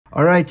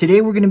All right,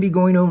 today we're going to be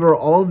going over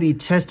all the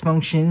test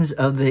functions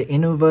of the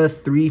Innova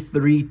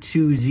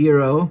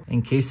 3320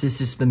 in case this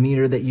is the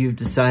meter that you've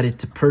decided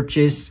to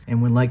purchase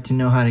and would like to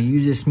know how to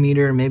use this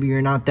meter. Maybe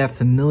you're not that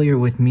familiar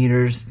with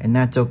meters, and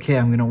that's okay.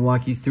 I'm going to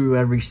walk you through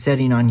every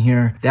setting on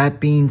here. That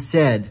being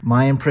said,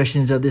 my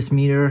impressions of this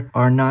meter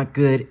are not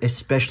good,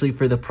 especially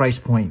for the price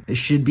point. It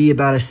should be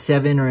about a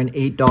 $7 or an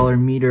 $8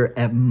 meter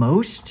at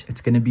most.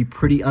 It's going to be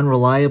pretty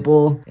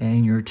unreliable,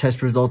 and your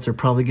test results are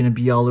probably going to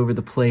be all over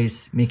the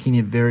place, making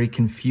it very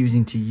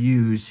confusing to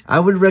use. I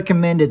would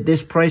recommend at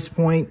this price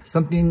point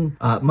something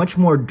much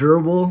more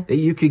durable that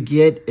you could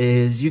get.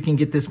 Is you can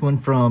get this one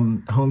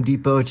from Home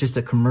Depot. It's just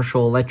a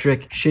commercial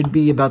electric, should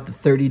be about the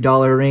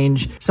 $30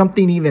 range.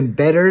 Something even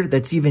better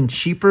that's even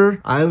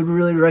cheaper, I would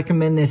really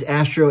recommend this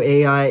Astro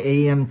AI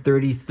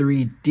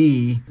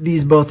AM33D.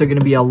 These both are going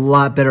to be a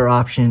lot better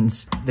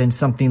options than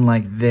something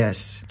like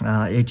this.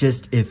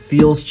 It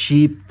feels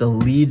cheap. The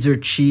leads are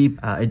cheap.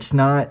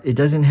 It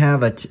doesn't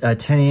have a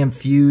 10 amp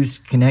fuse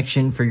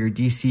connection for your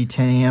DC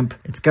 10 amp.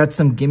 It's got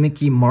some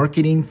gimmicky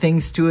marketing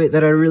things to it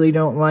that I really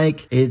don't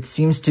like. It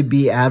seems to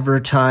be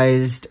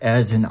advertised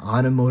as an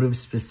automotive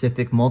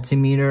specific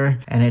multimeter,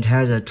 and it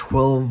has a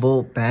 12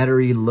 volt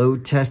battery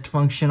load test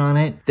function on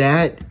it.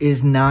 That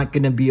is not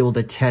going to be able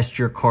to test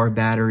your car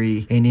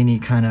battery in any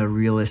kind of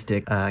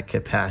realistic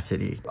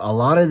capacity. A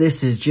lot of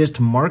this is just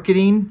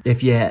marketing.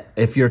 If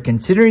you're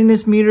considering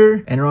this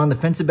meter and are on the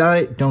fence about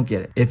it, don't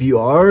get it. If you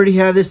already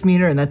have this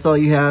meter and that's all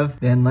you have,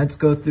 then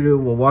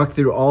we'll walk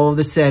through all of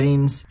the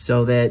settings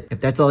so that if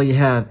that's all you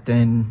have,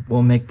 then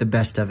we'll make the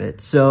best of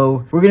it.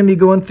 So we're going to be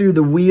going through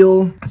the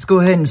wheel. Let's go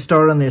ahead and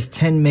start on this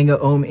 10 mega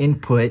ohm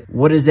input.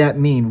 What does that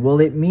mean?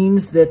 Well, it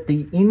means that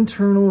the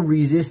internal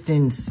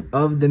resistance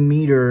of the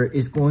meter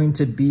is going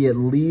to be at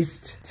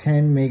least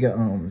 10 mega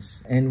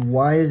ohms. And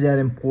why is that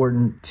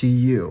important to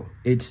you?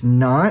 It's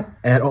not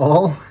at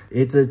all.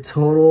 It's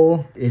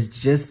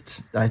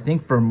just, I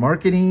think, for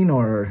marketing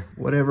or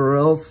whatever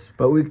else.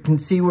 But we can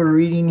see we're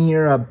reading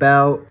here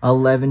about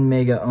 11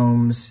 mega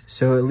ohms.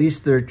 So at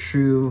least they're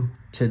true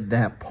to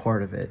that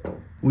part of it.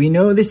 We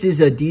know this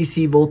is a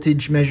DC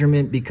voltage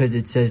measurement because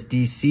it says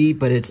DC,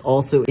 but it's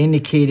also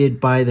indicated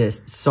by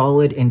this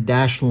solid and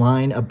dashed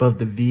line above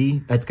the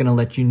V. That's going to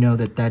let you know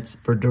that that's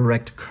for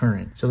direct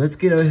current. So let's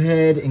get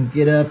ahead and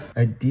get up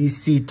a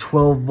DC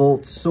 12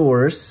 volt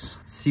source.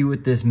 See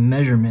what this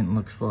measurement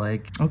looks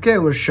like. Okay,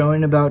 we're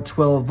showing about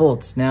 12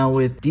 volts. Now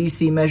with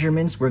DC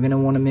measurements, we're going to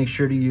want to make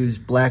sure to use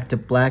black to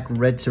black,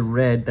 red to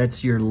red.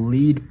 That's your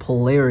lead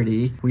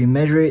polarity. If we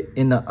measure it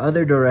in the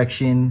other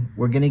direction,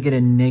 we're going to get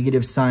a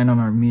negative sign on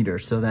our meter.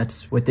 So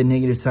that's what the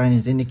negative sign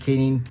is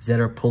indicating, is that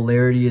our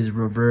polarity is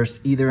reversed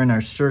either in our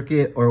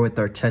circuit or with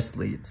our test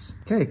leads.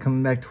 Okay,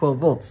 coming back 12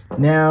 volts.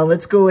 Now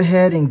let's go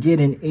ahead and get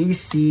an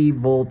AC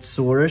volt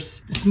source.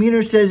 This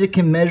meter says it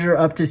can measure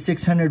up to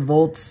 600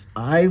 volts.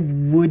 I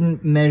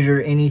wouldn't measure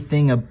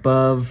anything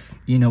above,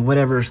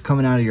 whatever is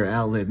coming out of your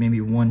outlet,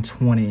 maybe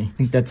 120. I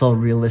think that's all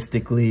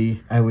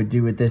realistically I would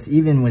do with this,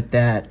 even with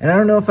that. And I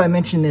don't know if I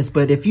mentioned this,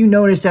 but if you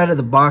notice out of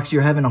the box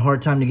you're having a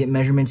hard time to get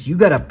measurements, you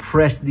got to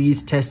press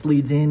these test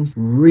leads in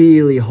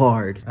really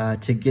hard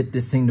to get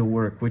this thing to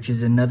work, which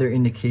is another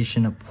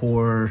indication of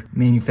poor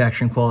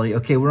manufacturing quality.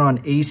 Okay, we're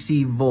on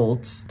AC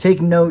volts.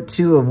 Take note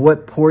too of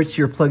what ports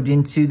you're plugged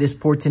into. This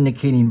port's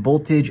indicating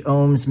voltage,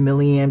 ohms,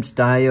 milliamps,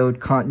 diode,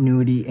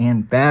 continuity,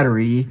 and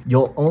battery.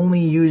 You'll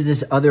only use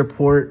this other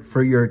port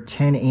for your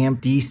 10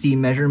 amp DC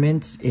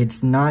measurements.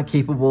 It's not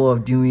capable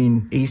of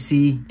doing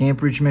AC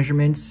amperage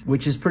measurements,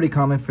 which is pretty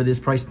common for this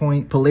price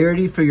point.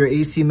 Polarity for your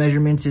AC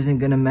measurements isn't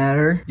going to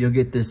matter. You'll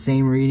get the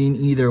same reading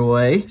either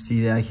way.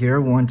 See that here,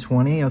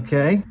 120,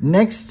 okay.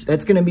 Next,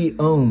 that's going to be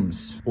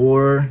ohms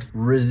or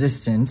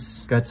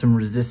resistance. Got some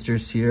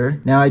resistors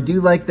here. Now, I do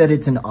like that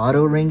it's an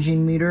auto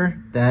ranging meter.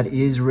 That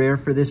is rare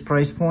for this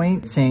price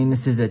point. It's saying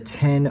this is a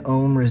 10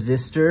 ohm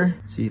resistor.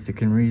 Let's see if it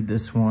can read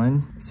this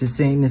one. It's just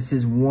saying this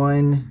is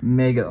 1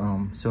 mega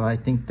ohm. So I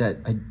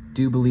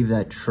do believe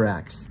that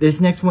tracks. This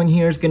next one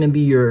here is going to be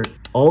your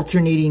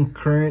alternating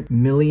current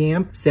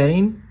milliamp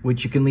setting,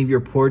 which you can leave your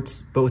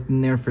ports both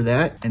in there for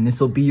that. And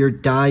this will be your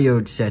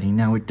diode setting.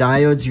 Now with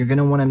diodes, you're going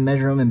to want to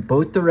measure them in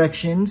both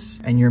directions,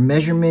 and your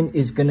measurement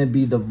is going to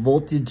be the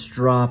voltage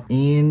drop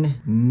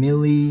in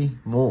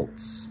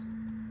millivolts.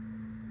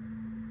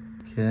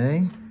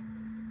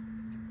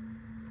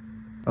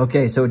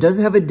 Okay, so it does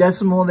have a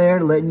decimal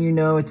there letting you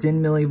know it's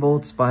in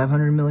millivolts,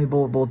 500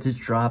 millivolt voltage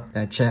drop.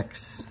 That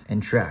checks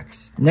and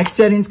tracks. Next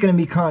setting is going to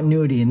be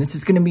continuity, and this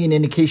is going to be an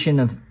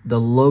indication of the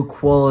low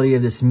quality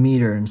of this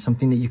meter and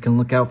something that you can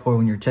look out for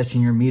when you're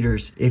testing your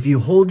meters. If you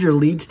hold your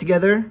leads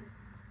together,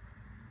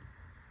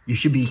 you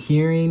should be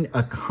hearing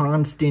a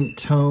constant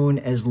tone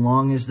as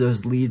long as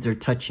those leads are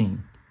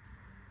touching.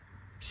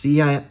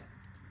 See,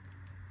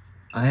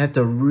 I have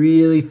to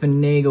really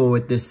finagle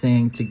with this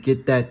thing to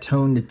get that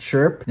tone to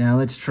chirp. Now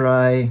let's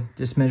try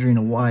just measuring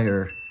a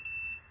wire.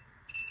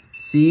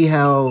 See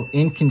how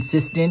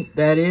inconsistent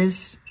that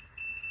is?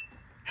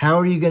 How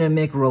are you gonna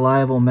make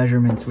reliable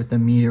measurements with the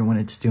meter when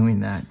it's doing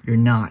that? You're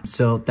not.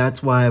 So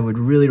that's why I would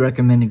really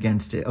recommend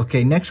against it.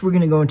 Okay, next we're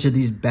gonna go into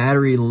these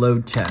battery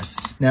load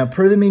tests. Now,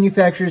 per the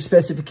manufacturer's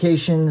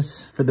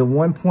specifications, for the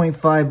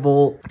 1.5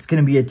 volt, it's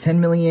gonna be a 10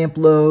 milliamp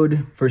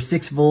load. For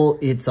 6 volt,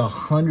 it's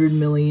 100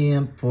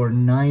 milliamp. For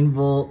 9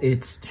 volt,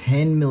 it's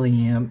 10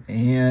 milliamp.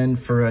 And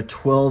for a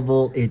 12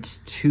 volt, it's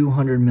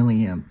 200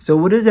 milliamp. So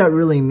what does that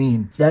really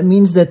mean? That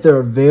means that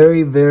they're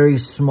very, very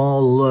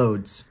small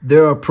loads.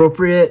 They're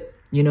appropriate,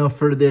 you know,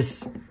 for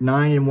this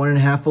 9 and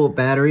 1.5 volt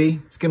battery.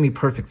 It's gonna be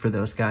perfect for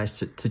those guys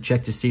to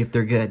check to see if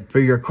they're good.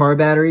 For your car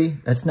battery,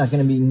 that's not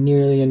gonna be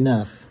nearly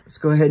enough. Let's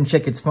go ahead and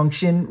check its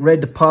function.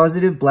 Red to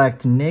positive, black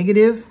to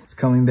negative. It's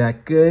coming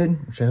back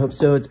good, which I hope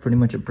so. It's pretty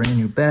much a brand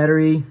new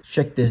battery.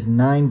 Check this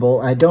 9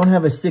 volt. I don't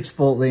have a 6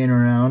 volt laying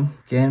around.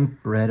 Again,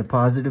 red to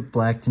positive,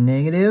 black to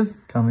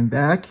negative, coming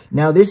back.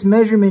 Now this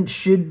measurement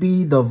should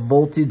be the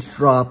voltage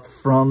drop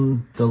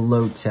from the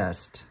load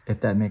test, if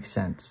that makes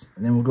sense.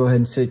 And then we'll go ahead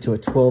and set it to a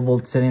 12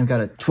 volt setting. I've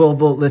got a 12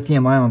 volt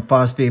lithium ion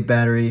phosphate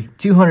battery.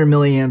 200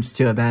 milliamps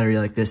to a battery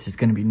like this is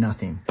gonna be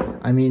nothing.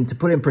 I mean, to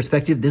put it in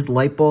perspective, this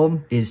light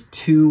bulb is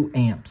 2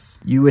 amps.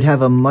 You would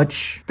have a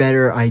much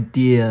better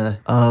idea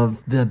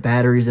of the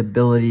battery's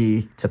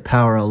ability to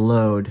power a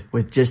load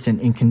with just an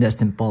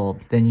incandescent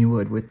bulb than you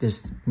would with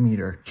this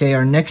meter. Okay,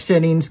 our next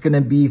setting is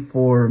gonna be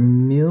for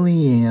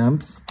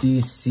milliamps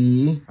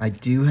DC. I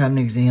do have an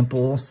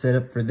example set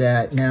up for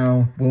that.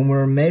 Now, when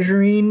we're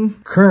measuring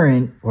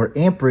current or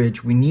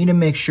amperage, we need to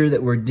make sure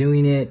that we're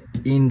doing it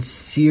in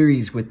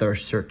series with our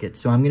circuit.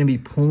 So I'm gonna be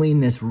pulling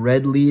this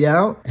red lead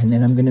out, and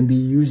then I'm gonna be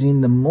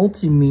using the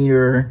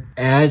multimeter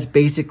as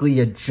basically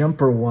a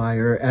jumper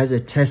wire as a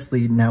test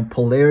lead. Now,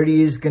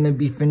 polarity is gonna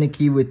be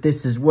finicky with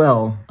this as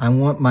well. I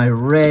want my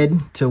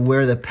red to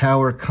where the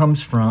power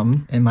comes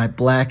from and my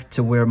black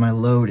to where my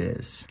load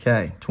is.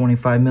 Okay,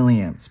 25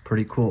 milliamps,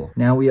 pretty cool.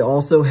 Now we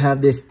also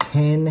have this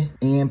 10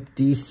 amp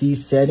DC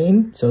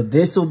setting. So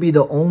this will be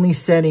the only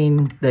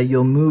setting that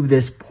you'll move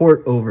this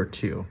port over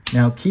to.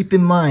 Now keep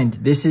in mind,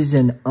 this is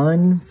an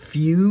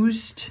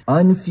unfused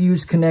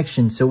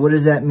connection. So what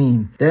does that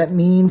mean? That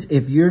means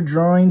if you're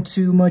drawing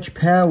too much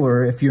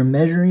power, if you're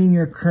measuring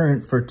your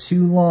current for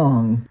too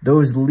long,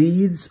 those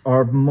leads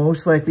are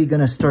most likely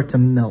gonna start to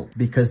melt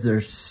because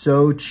they're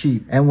so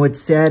cheap. And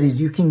what's sad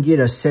is you can get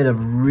a set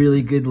of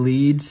really good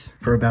leads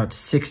for about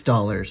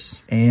 $6,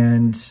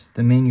 and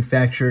the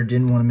manufacturer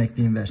didn't want to make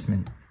the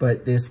investment.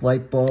 But this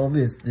light bulb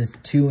is this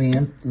 2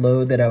 amp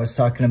load that I was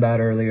talking about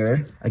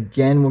earlier.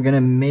 Again, we're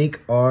gonna make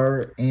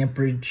our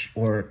amperage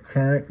or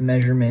current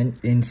measurement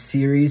in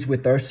series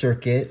with our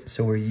circuit.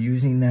 So we're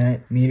using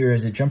that meter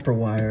as a jumper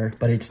wire,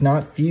 but it's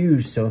not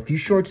fused. So if you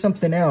short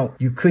something out,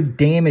 you could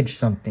damage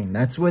something.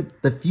 That's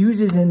what the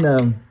fuses in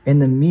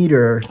the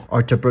meter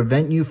are, to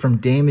prevent you from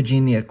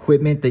damaging the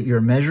equipment that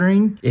you're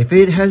measuring. If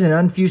it has an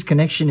unfused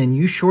connection and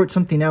you short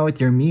something out with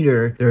your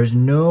meter, there's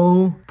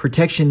no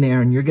protection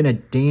there and you're gonna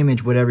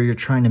damage whatever you're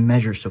trying to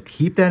measure. So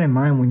keep that in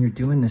mind when you're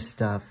doing this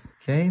stuff.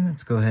 Okay,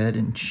 let's go ahead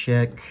and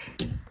check.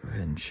 Go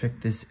ahead and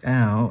check this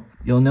out.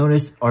 You'll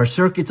notice our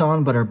circuit's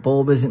on, but our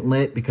bulb isn't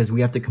lit because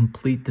we have to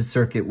complete the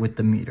circuit with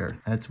the meter.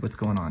 That's what's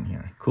going on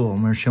here. Cool,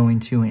 and we're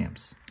showing 2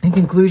 amps. In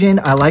conclusion,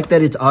 I like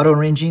that it's auto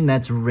ranging.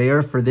 That's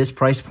rare for this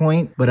price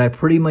point, but I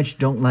pretty much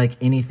don't like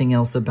anything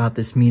else about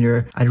this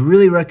meter. I'd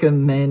really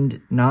recommend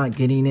not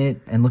getting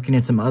it and looking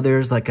at some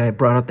others. Like I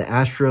brought up the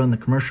Astro and the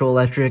commercial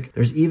electric.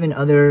 There's even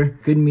other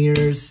good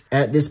meters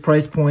at this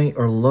price point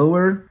or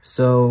lower.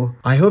 So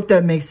I hope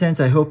that makes sense.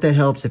 I hope that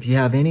helps. If you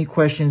have any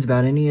questions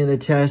about any of the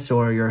tests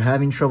or you're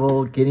having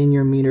trouble getting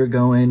your meter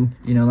going,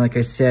 you know, like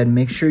I said,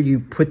 make sure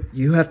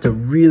you have to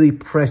really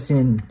press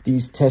in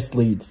these test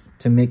leads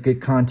to make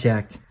good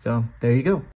contact. So there you go.